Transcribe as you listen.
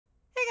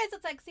Hi guys,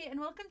 it's Lexi and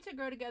welcome to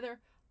Grow Together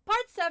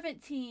part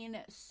 17.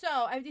 So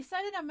I've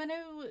decided I'm going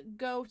to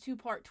go to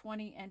part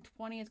 20 and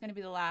 20 is going to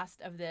be the last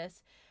of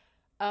this.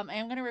 I'm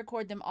going to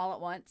record them all at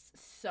once.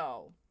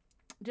 So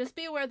just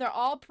be aware they're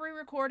all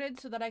pre-recorded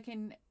so that I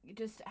can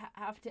just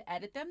have to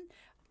edit them.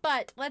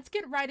 But let's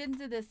get right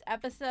into this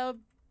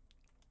episode.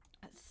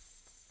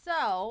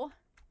 So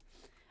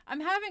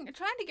I'm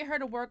trying to get her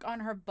to work on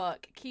her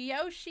book.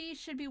 Kiyoshi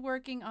should be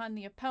working on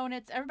the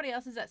opponents. Everybody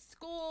else is at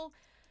school.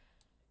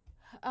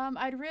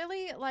 I'd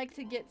really like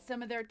to get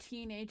some of their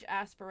teenage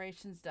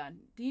aspirations done.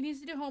 He needs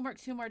to do homework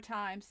 2 more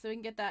times so we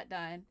can get that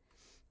done.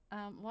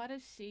 What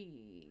is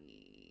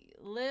she?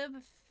 Live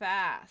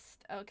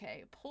fast.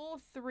 Okay.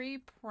 Pull 3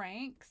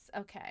 pranks.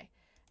 Okay. I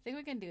think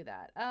we can do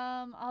that.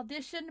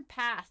 Audition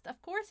passed.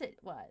 Of course it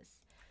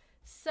was.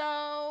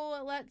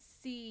 So, let's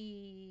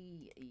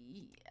see.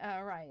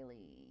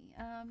 Riley.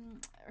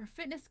 Her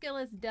fitness skill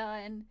is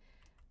done.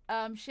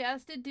 She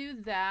has to do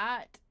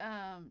that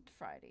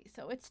Friday,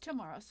 so it's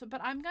tomorrow.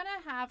 But I'm gonna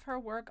have her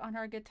work on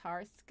her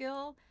guitar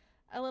skill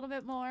a little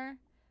bit more.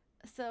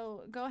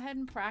 So go ahead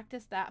and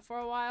practice that for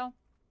a while.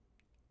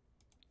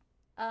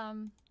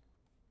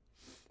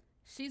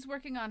 She's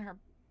working on her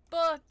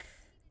book.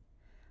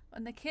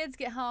 When the kids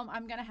get home,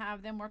 I'm gonna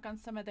have them work on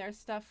some of their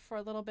stuff for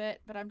a little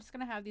bit. But I'm just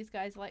gonna have these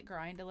guys like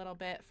grind a little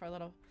bit for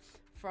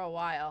a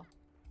while.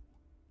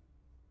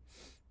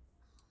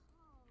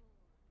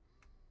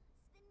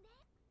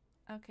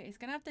 Okay, he's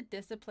gonna have to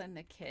discipline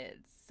the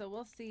kids, so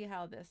we'll see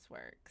how this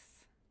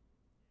works.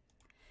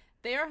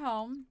 They are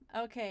home.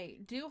 Okay,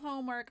 do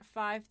homework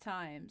 5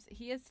 times.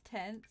 He is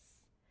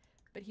tense,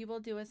 but he will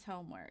do his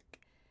homework.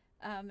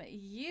 I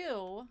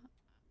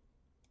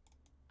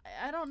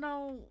don't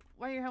know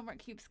why your homework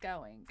keeps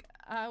going.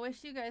 I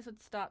wish you guys would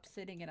stop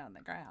sitting it on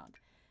the ground.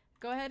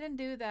 Go ahead and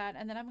do that,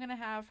 and then I'm gonna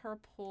have her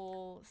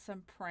pull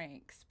some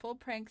pranks. Pull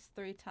pranks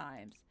 3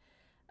 times.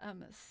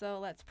 So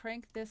let's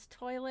prank this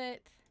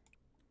toilet.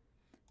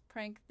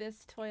 Prank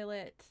this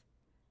toilet.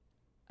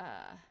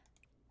 And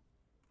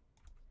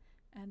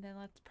then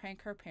let's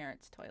prank her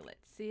parents' toilet.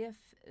 See if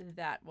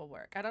that will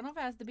work. I don't know if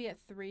it has to be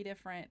at 3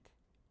 different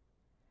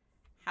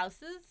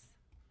houses.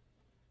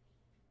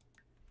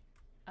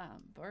 But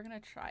we're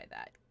gonna try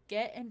that.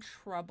 Get in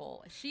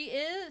trouble.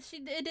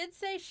 It did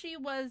say she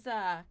was,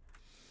 that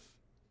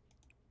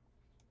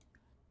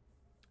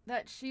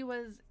she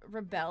was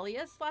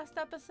rebellious last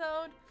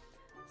episode.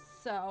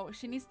 So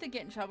she needs to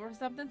get in trouble for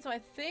something. So I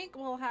think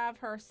we'll have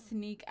her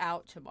sneak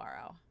out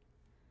tomorrow.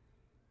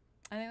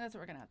 I think that's what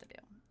we're going to have to do.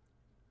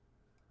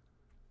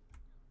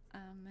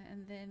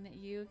 And then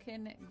you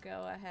can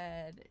go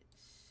ahead.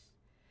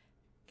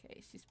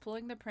 Okay, she's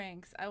pulling the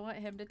pranks. I want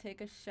him to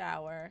take a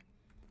shower.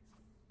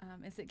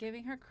 Is it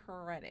giving her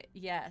credit?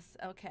 Yes,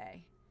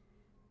 okay.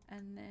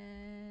 And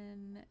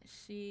then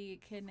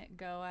she can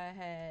go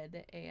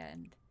ahead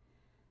and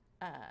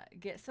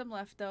get some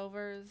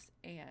leftovers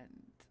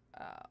and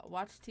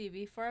watch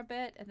TV for a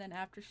bit, and then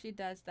after she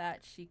does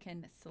that, she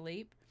can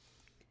sleep.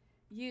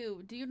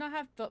 Do you not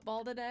have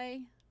football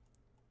today?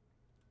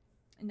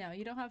 No,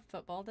 you don't have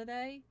football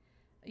today.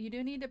 You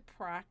do need to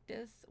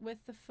practice with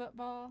the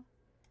football.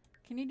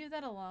 Can you do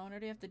that alone, or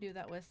do you have to do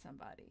that with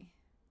somebody?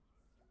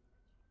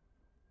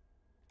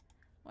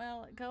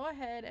 Well, go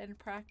ahead and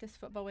practice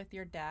football with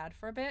your dad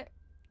for a bit.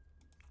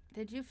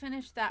 Did you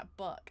finish that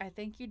book? I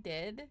think you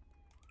did.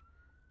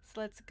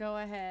 So let's go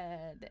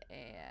ahead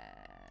and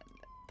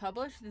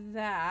publish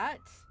that.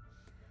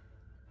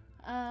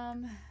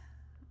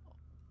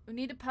 We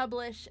need to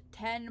publish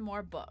 10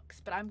 more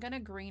books, but I'm gonna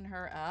green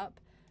her up.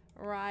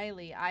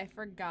 Riley, I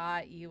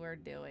forgot you were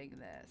doing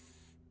this.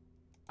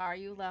 Are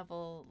you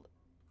level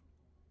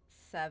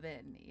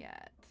 7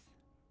 yet?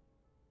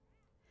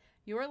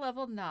 You are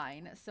level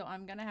 9, so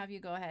I'm gonna have you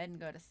go ahead and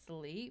go to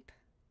sleep.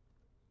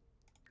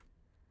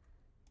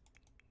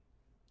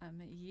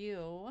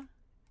 You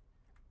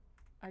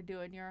are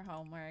doing your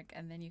homework,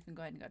 and then you can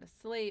go ahead and go to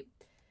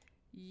sleep.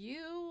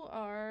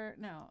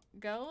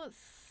 Go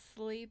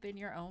sleep in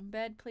your own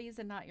bed, please,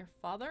 and not your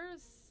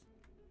father's.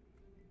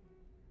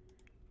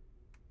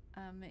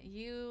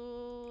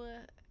 You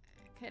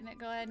can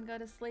go ahead and go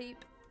to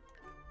sleep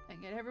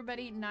and get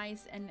everybody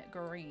nice and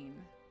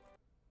green.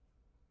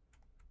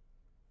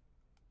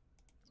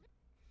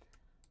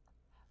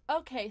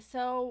 Okay,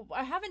 so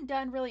I haven't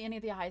done really any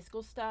of the high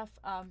school stuff.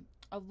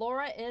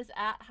 Laura is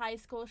at high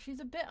school. She's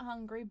a bit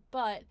hungry,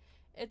 but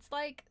it's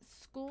like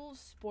school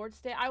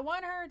sports day. I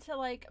want her to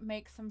like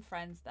make some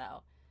friends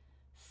though.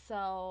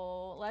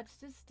 So let's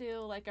just do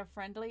like a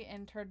friendly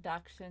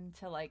introduction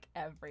to like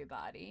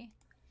everybody.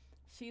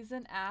 She's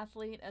an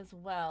athlete as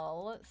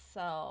well,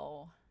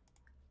 so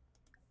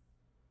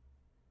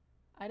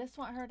I just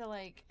want her to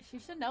like, she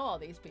should know all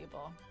these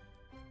people.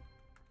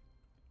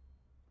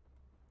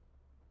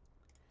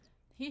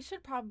 He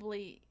should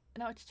probably,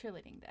 no, it's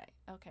cheerleading day.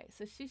 Okay,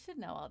 so she should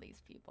know all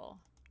these people.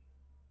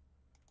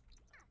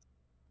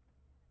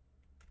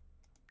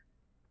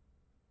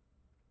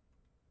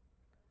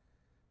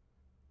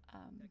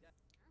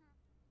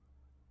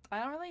 I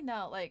don't really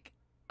know, like,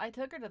 I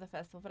took her to the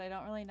festival, but I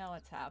don't really know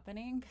what's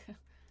happening.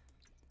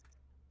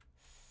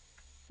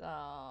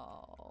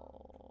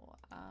 So,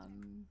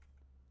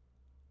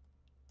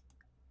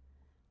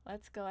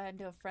 let's go ahead and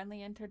do a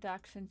friendly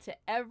introduction to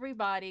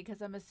everybody,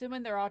 because I'm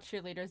assuming they're all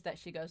cheerleaders that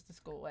she goes to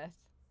school with.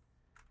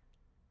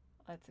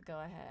 Let's go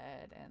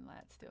ahead and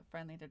let's do a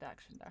friendly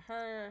introduction to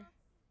her.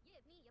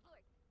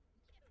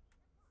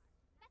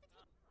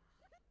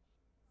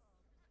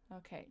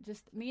 Okay,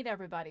 just meet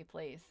everybody,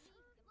 please.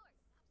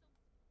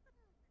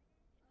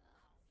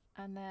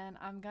 And then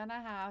I'm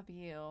gonna have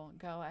you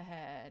go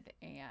ahead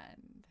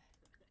and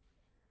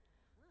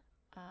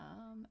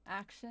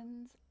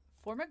actions,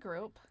 form a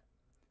group.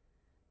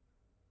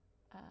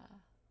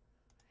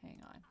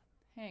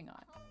 Hang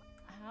on.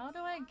 How do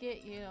I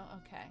get you?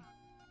 Okay.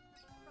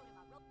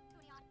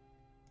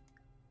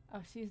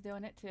 Oh, she's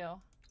doing it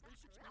too.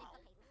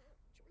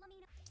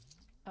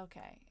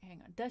 Okay,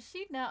 hang on. Does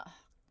she know?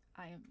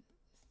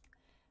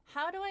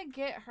 How do I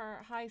get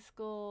her high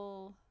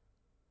school?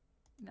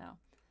 No.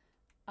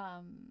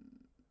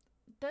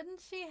 Doesn't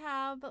she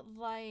have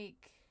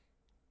like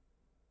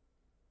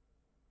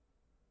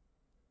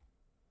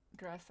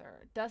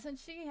dresser? Doesn't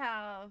she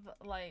have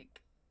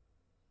like?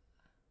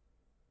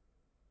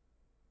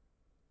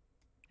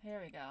 Here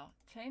we go.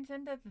 Change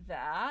into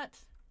that.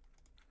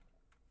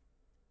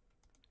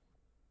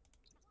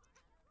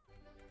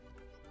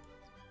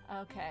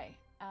 Okay.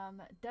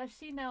 Does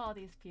she know all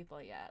these people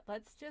yet?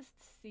 Let's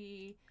just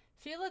see.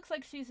 She looks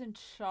like she's in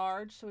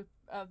charge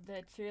of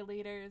the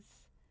cheerleaders.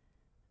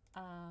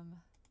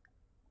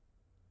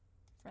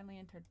 Friendly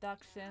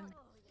introduction.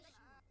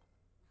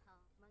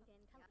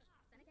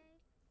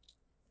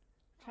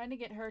 Trying to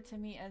get her to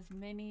meet as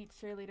many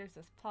cheerleaders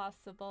as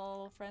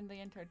possible. Friendly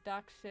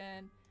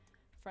introduction.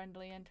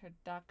 Friendly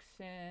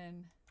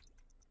introduction.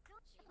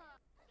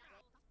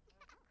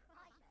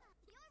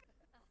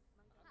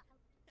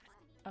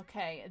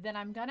 Okay, then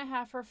I'm gonna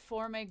have her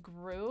form a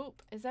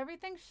group. Is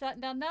everything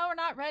shutting down? No, we're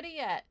not ready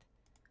yet.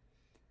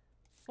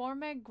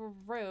 Form a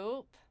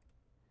group.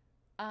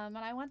 And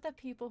I want the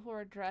people who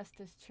are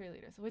dressed as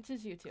cheerleaders, which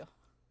is you two.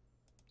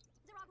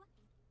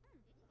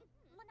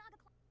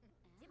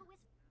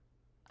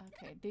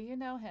 Okay, do you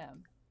know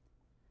him?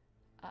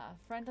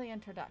 Friendly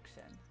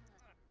introduction.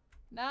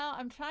 No,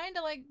 I'm trying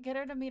to like get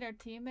her to meet her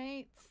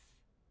teammates.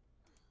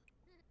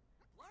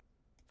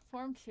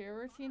 Form cheer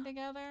routine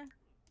together.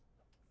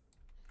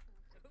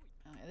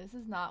 Okay, this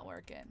is not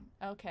working.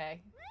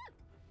 Okay.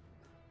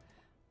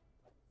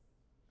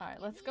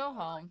 Alright, let's go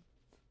home.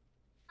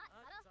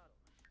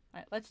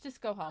 Alright, let's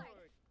just go home.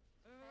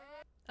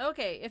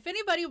 Okay, if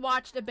anybody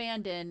watched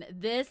Abandoned,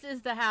 this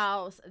is the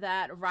house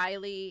that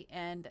Riley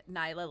and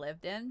Nyla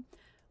lived in.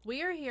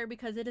 We are here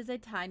because it is a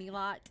tiny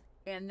lot,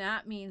 and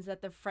that means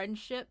that the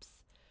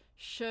friendships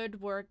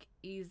should work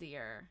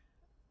easier.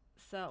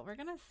 So we're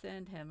gonna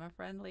send him a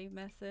friendly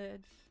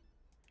message.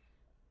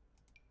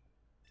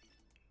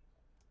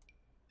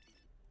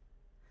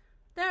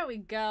 There we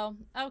go.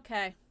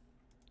 Okay.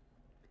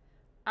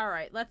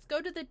 Alright, let's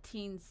go to the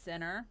teen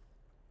center.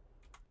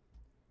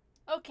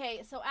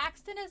 Okay, so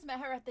Axton has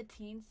met her at the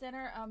teen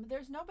center.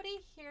 There's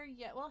nobody here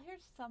yet. Well,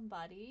 here's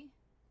somebody.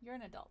 You're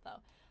an adult,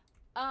 though.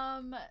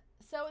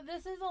 So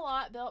this is a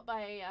lot built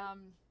by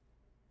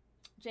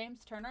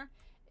James Turner.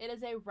 It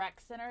is a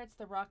rec center. It's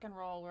the Rock and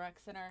Roll Rec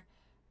Center.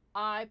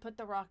 I put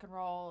the Rock and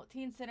Roll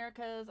Teen Center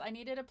because I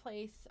needed a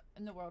place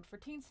in the world for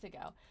teens to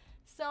go.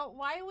 So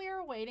while we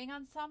are waiting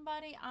on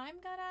somebody, I'm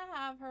gonna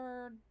have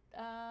her.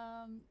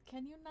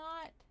 Can you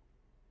not?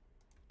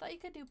 I thought you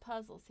could do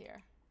puzzles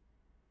here.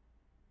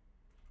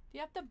 Do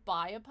you have to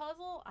buy a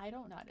puzzle? I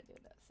don't know how to do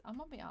this. I'm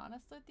gonna be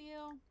honest with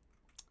you.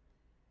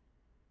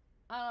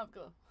 I don't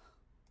go.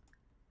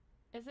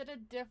 Is it a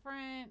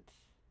different?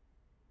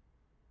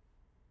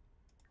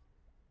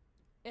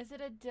 Is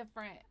it a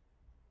different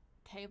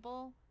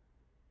table?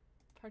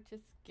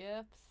 Purchase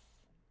gifts.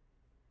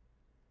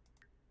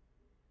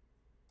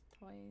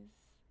 Toys.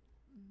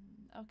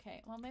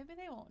 Okay, well maybe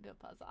they won't do a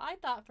puzzle. I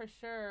thought for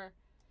sure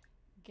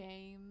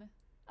game.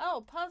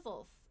 Oh,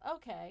 puzzles.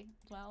 Okay,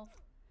 well,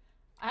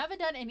 I haven't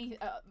done any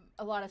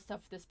a lot of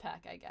stuff this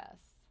pack, I guess.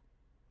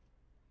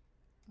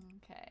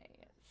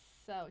 Okay,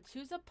 so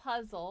choose a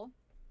puzzle.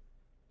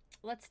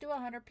 Let's do a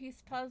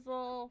 100-piece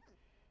puzzle.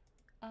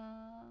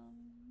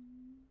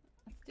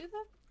 Let's do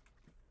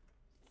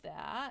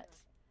that.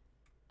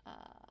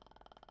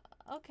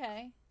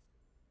 Okay.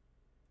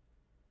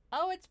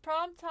 Oh, it's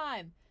prom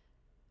time.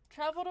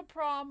 Travel to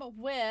prom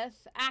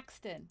with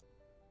Axton.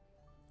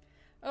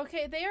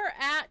 Okay, they are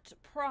at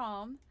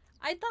prom.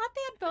 I thought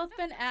they had both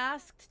been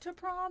asked to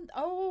prom.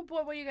 Oh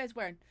boy, what are you guys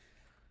wearing?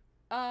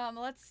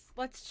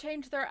 Let's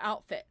change their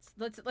outfits.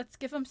 Let's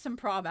give them some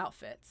prom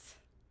outfits.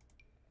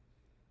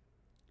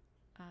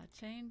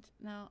 Change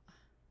no.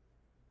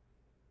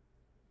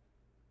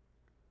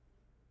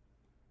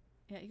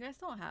 Yeah, you guys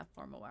don't have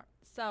formal wear.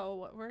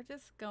 So we're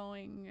just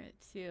going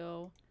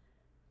to.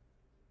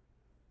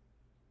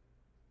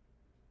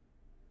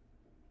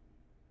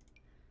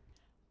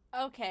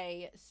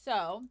 Okay,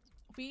 so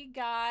we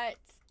got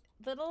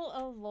little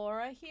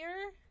Alora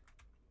here.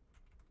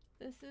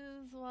 This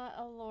is what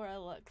Alora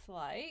looks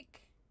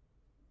like.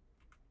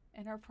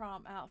 in her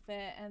prom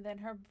outfit, and then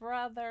her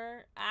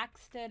brother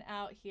Axton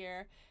out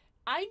here.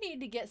 I need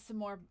to get some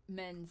more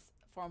men's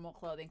formal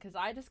clothing because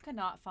I just could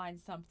not find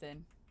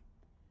something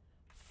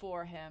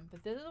for him.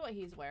 But this is what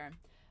he's wearing.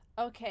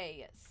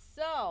 Okay,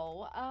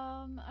 so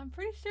I'm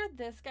pretty sure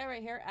this guy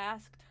right here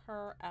asked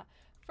her out.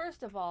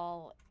 First of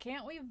all,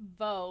 can't we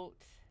vote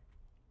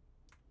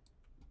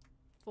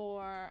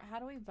for, how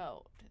do we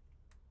vote?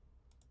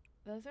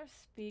 Those are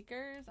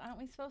speakers. Aren't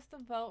we supposed to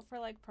vote for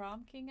like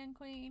prom king and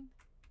queen?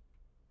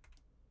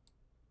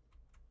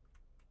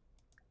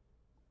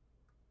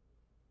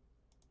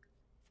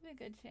 This would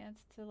be a good chance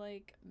to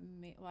like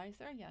meet. Why is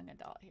there a young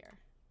adult here?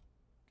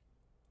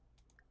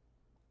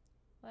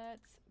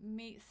 Let's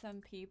meet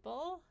some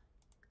people.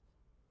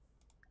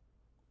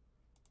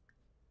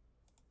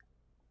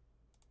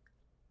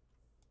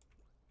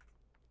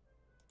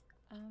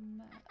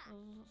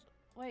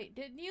 Wait,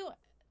 didn't you?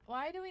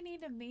 Why do we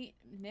need to meet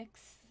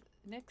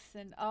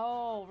Nixon?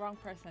 Oh, wrong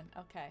person.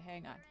 Okay,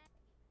 hang on.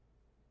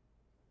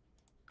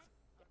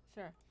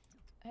 Sure.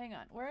 Hang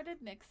on. Where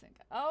did Nixon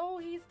go? Oh,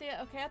 he's there.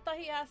 Okay, I thought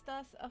he asked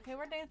us. Okay,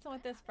 we're dancing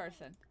with this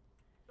person.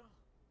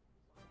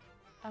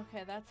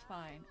 Okay, that's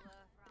fine.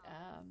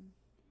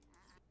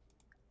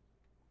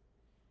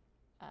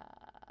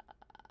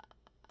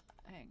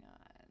 Hang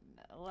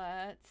on.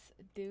 Let's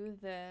do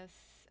this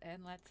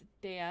and let's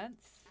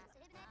dance.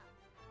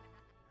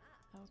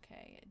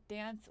 Okay,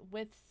 dance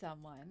with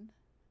someone.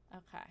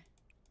 Okay.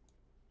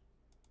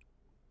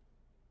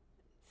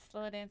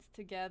 Slow dance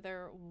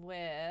together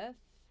with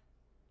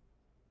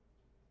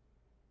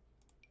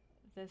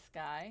this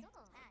guy.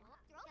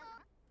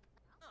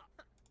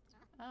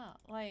 Oh,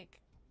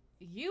 like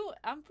you,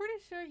 I'm pretty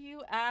sure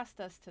you asked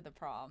us to the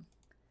prom.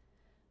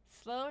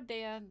 Slow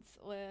dance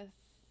with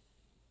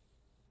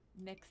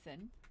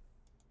Nixon.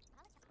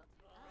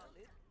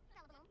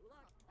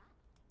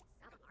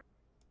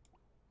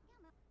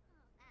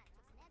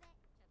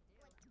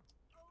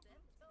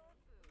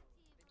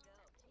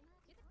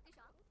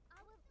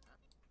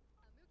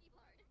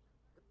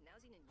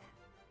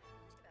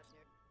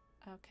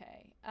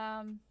 Okay.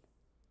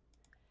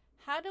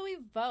 How do we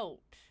vote?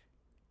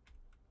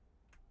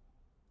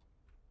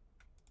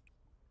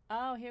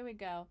 Oh, here we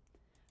go.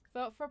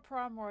 Vote for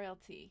prom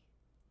royalty.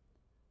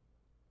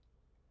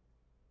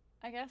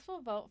 I guess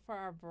we'll vote for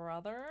our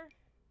brother.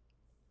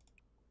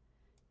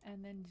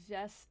 And then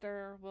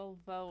Jester will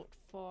vote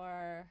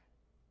for...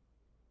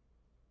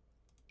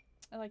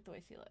 I like the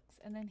way she looks.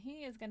 And then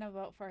he is going to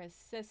vote for his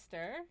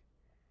sister.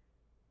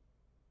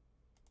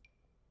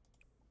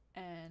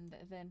 And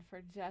then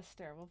for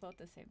Jester, we'll vote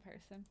the same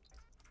person.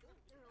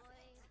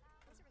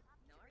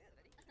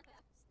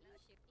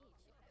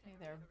 Okay,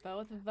 they're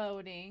both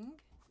voting.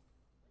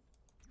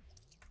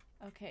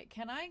 Okay,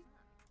 can I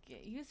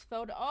use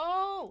photo?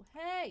 Oh,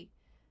 hey!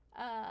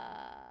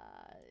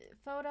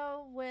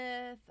 Photo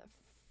with...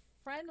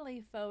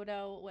 Friendly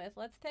photo with...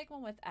 Let's take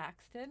one with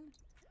Axton.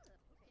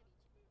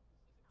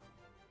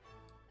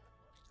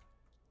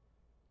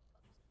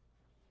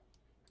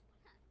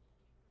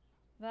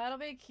 That'll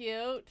be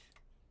cute.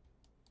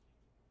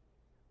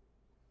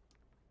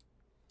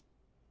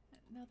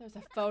 No, there's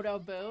a photo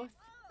booth.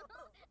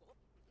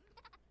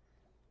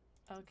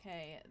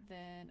 Okay,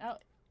 then, oh,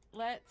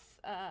 let's,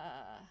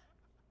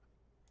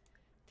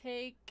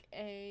 take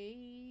a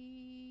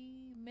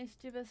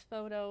mischievous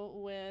photo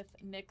with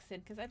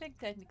Nixon, because I think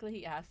technically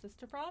he asked us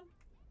to prom.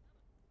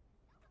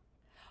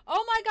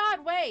 Oh my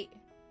god, wait!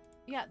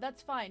 Yeah,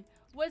 that's fine.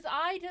 Was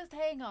I just,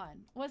 hang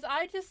on, was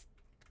I just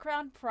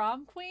crowned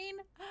prom queen?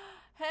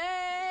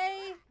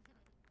 Hey!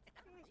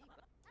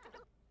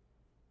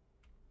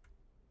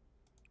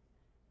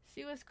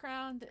 She was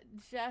crowned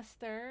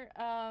Jester.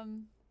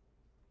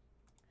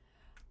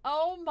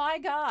 Oh my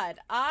god.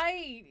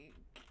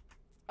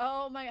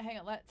 Oh my god. Hang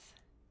on. Let's.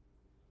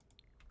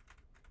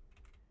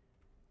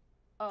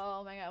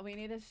 Oh my god. We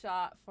need a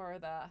shot for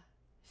the...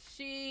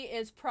 She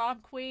is prom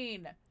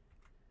queen.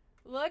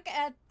 Look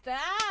at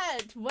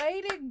that.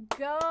 Way to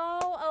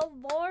go,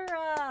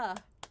 Alora.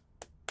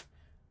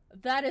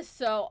 That is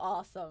so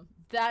awesome.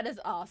 That is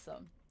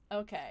awesome.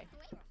 Okay.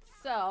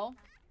 So...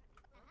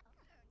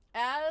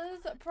 as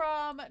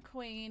prom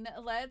queen,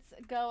 let's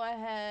go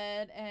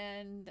ahead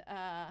and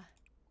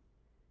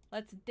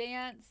let's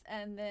dance,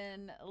 and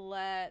then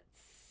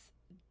let's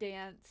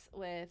dance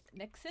with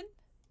Nixon.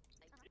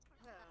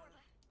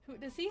 Who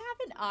does he have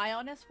an eye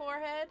on his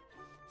forehead?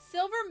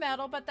 Silver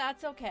medal, but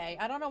that's okay.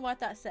 I don't know what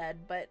that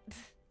said, but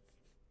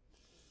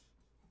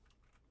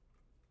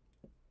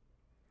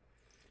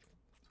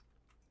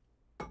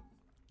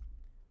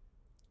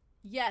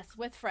yes,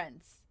 with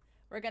friends.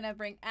 We're gonna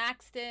bring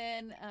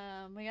Axton.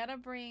 We gotta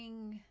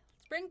bring...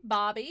 Let's bring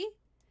Bobby.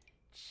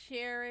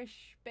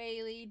 Cherish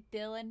Bailey.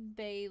 Dylan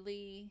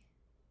Bailey.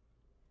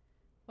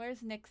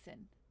 Where's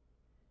Nixon?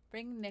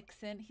 Bring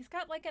Nixon. He's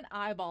got like an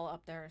eyeball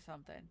up there or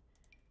something.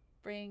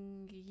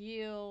 Bring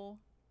you.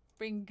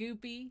 Bring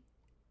Goopy.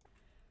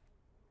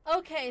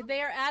 Okay,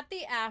 they are at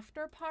the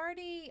after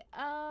party.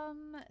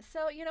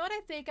 So you know what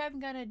I think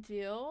I'm gonna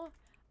do?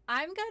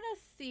 I'm gonna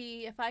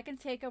see if I can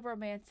take a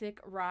romantic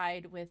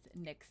ride with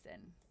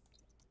Nixon.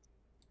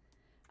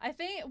 I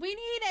think we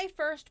need a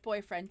first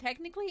boyfriend.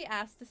 Technically, he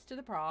asked us to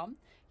the prom.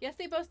 Yes,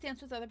 they both dance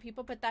with other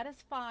people, but that is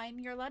fine.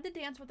 You're allowed to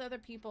dance with other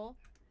people.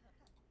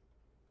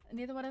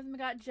 Neither one of them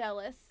got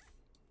jealous.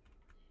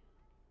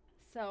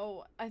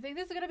 So, I think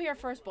this is going to be her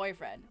first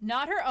boyfriend.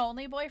 Not her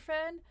only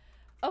boyfriend.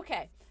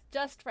 Okay,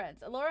 just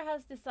friends. Alora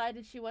has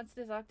decided she wants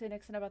to talk to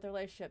Nixon about the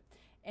relationship.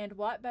 And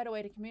what better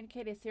way to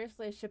communicate a serious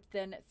relationship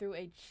than through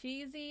a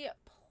cheesy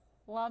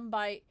plum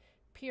bite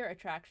peer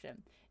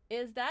attraction?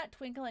 Is that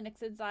twinkle in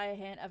Nixon's eye a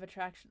hint of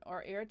attraction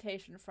or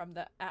irritation from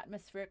the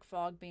atmospheric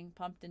fog being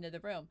pumped into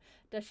the room?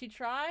 Does she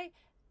try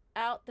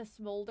out the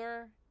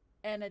smolder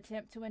and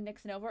attempt to win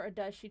Nixon over, or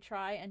does she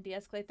try and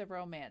de-escalate the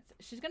romance?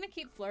 She's going to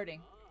keep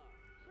flirting.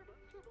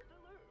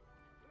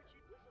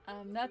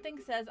 Nothing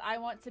says I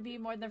want to be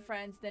more than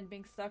friends than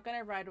being stuck on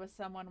a ride with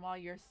someone while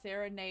you're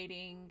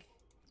serenaded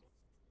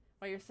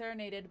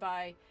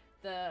by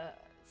the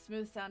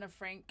smooth sound of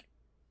Frank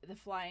the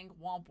flying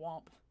womp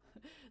womp.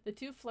 The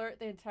two flirt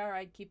the entire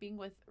ride, keeping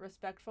with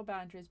respectful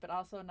boundaries, but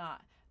also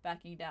not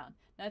backing down.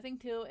 Nothing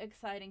too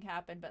exciting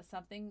happened, but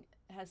something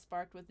has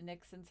sparked with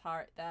Nixon's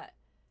heart that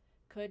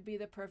could be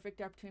the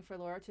perfect opportunity for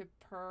Laura to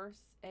pursue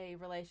a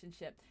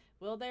relationship.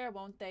 Will they or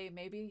won't they?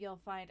 Maybe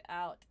you'll find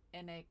out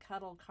in a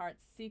Cuddle Cart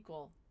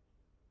sequel.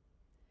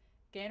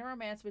 Gain a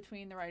romance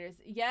between the writers.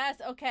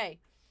 Yes, okay.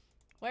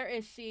 Where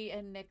is she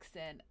and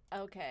Nixon?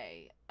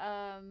 Okay.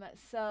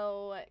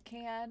 So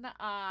can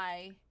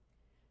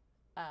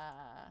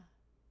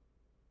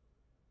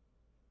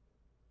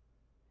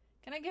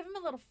I give him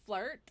a little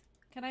flirt?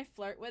 Can I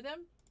flirt with him?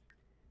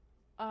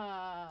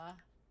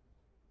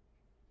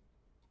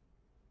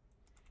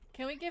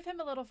 Can we give him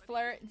a little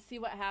flirt and see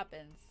what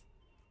happens?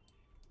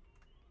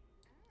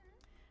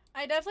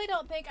 I definitely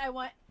don't think I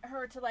want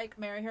her to, like,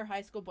 marry her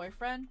high school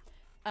boyfriend.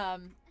 I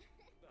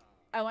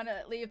want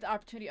to leave the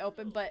opportunity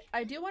open, but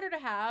I do want her to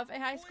have a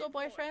high school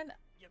boyfriend.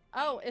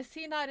 Oh, is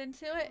he not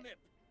into it?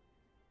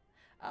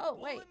 Oh,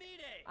 wait.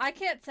 I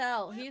can't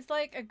tell. He's,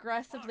 like,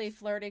 aggressively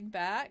flirting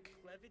back.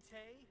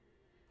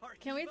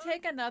 Can we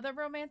take another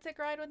romantic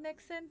ride with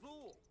Nixon?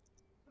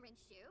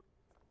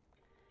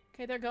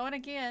 Okay, they're going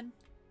again.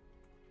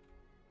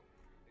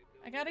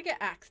 I gotta get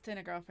Axton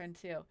a girlfriend,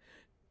 too.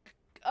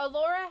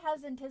 Alora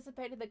has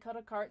anticipated the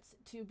Cuddle Carts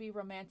to be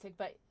romantic,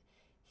 but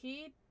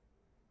he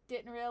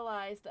didn't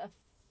realize the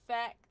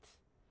effect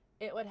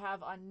it would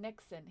have on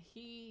Nixon.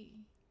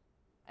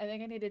 I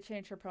think I need to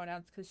change her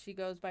pronouns because she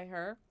goes by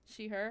her,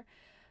 she, her.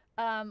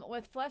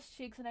 With flushed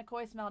cheeks and a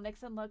coy smile,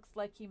 Nixon looks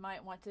like he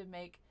might want to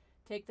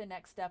take the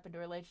next step into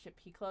a relationship.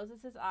 He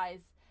closes his eyes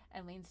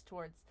and leans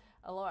towards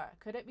Alora.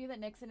 Could it be that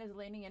Nixon is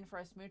leaning in for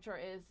a smooch, or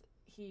is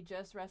he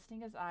just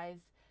resting his eyes,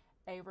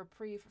 a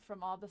reprieve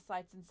from all the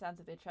sights and sounds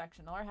of the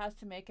attraction? Alora has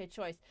to make a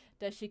choice.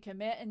 Does she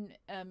commit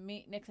and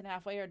meet Nixon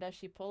halfway, or does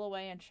she pull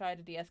away and try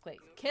to de-escalate?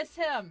 Kiss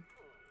him!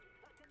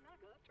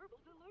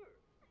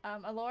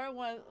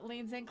 Alora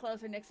leans in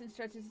closer. Nixon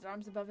stretches his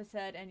arms above his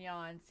head and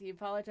yawns. He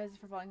apologizes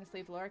for falling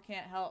asleep. Alora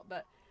can't help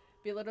but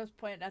belittles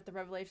point at the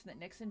revelation that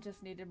Nixon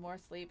just needed more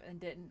sleep and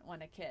didn't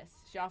want to kiss.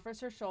 She offers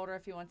her shoulder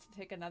if he wants to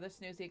take another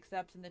snooze. He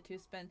accepts, and the two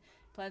spend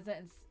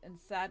pleasant and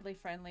sadly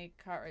friendly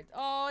car rides.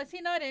 Oh, is he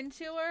not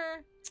into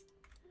her?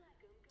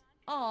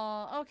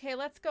 Oh, okay,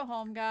 let's go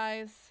home,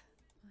 guys.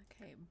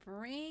 Okay,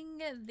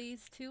 bring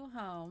these two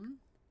home.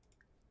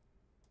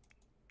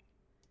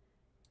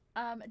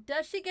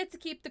 Does she get to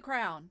keep the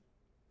crown?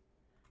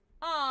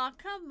 Aw,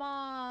 come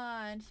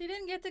on. She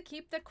didn't get to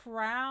keep the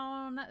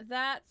crown.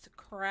 That's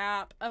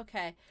crap.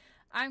 Okay,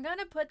 I'm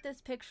gonna put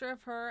this picture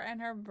of her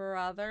and her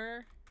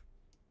brother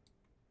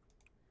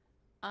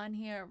on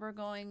here. We're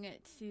going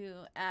to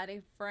add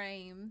a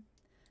frame.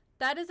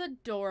 That is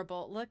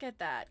adorable. Look at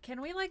that.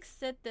 Can we, like,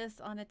 sit this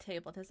on a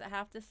table? Does it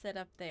have to sit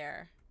up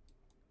there?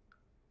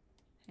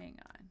 Hang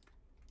on.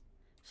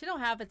 She don't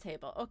have a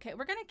table. Okay,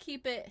 we're gonna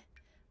keep it.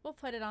 We'll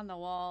put it on the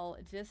wall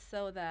just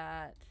so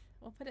that...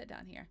 We'll put it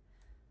down here.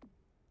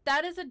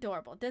 That is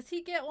adorable. Does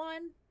he get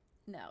one?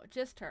 No,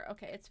 just her.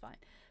 Okay, it's fine.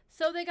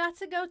 So they got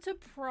to go to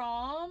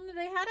prom.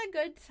 They had a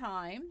good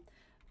time.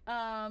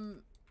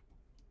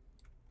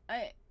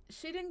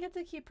 She didn't get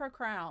to keep her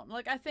crown.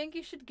 Like, I think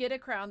you should get a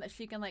crown that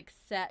she can, like,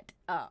 set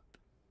up.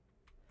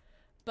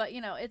 But,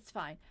 you know, it's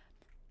fine.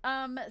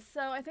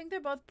 So I think they're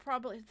both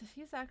probably...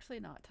 He's actually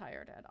not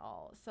tired at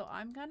all. So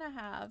I'm gonna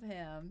have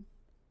him...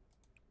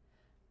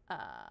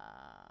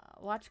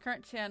 watch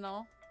current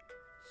channel.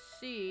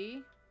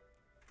 She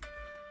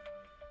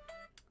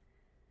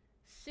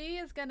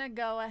is gonna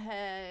go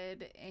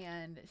ahead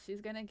and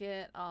she's gonna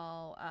get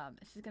all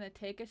she's gonna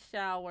take a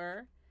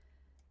shower.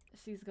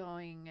 She's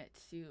going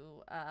to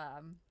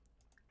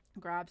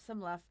grab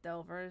some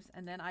leftovers,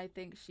 and then I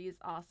think she's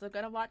also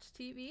gonna watch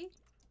TV.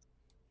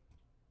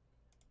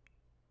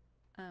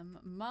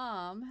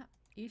 Mom,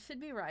 you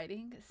should be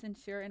writing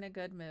since you're in a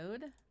good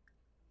mood.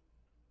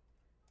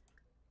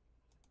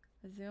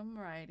 Zoom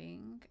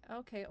writing.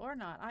 Okay, or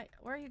not.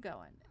 Where are you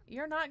going?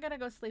 You're not gonna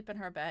go sleep in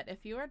her bed.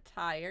 If you are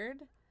tired,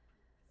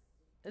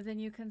 then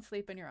you can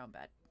sleep in your own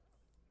bed.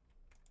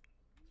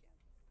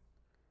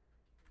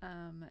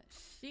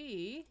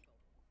 She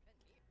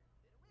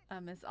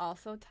is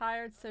also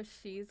tired, so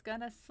she's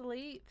gonna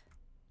sleep.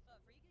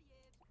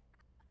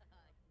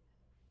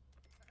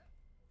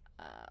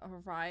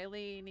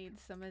 Riley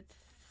needs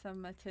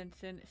some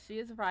attention. She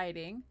is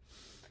writing.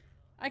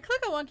 I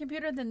click on one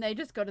computer, then they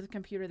just go to the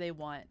computer they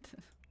want.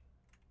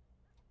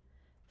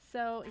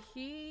 So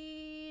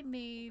he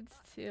needs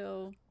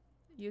to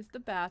use the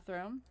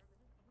bathroom,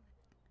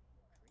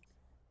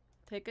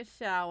 take a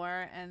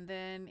shower, and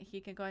then he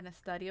can go ahead and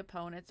study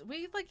opponents.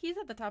 He's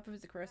at the top of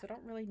his career, so I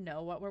don't really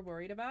know what we're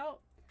worried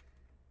about.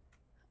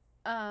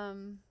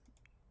 And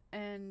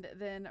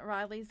then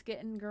Riley's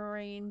getting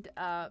greened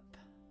up.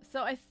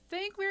 So I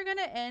think we're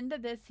gonna end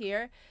this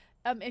here.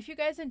 If you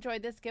guys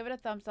enjoyed this, give it a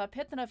thumbs up.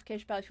 Hit the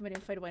notification bell if you want to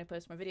be notified when I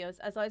post more videos.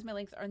 As always, my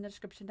links are in the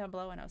description down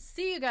below, and I'll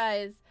see you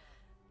guys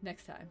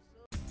next time.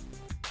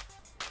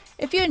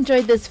 If you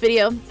enjoyed this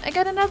video, I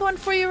got another one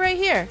for you right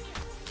here.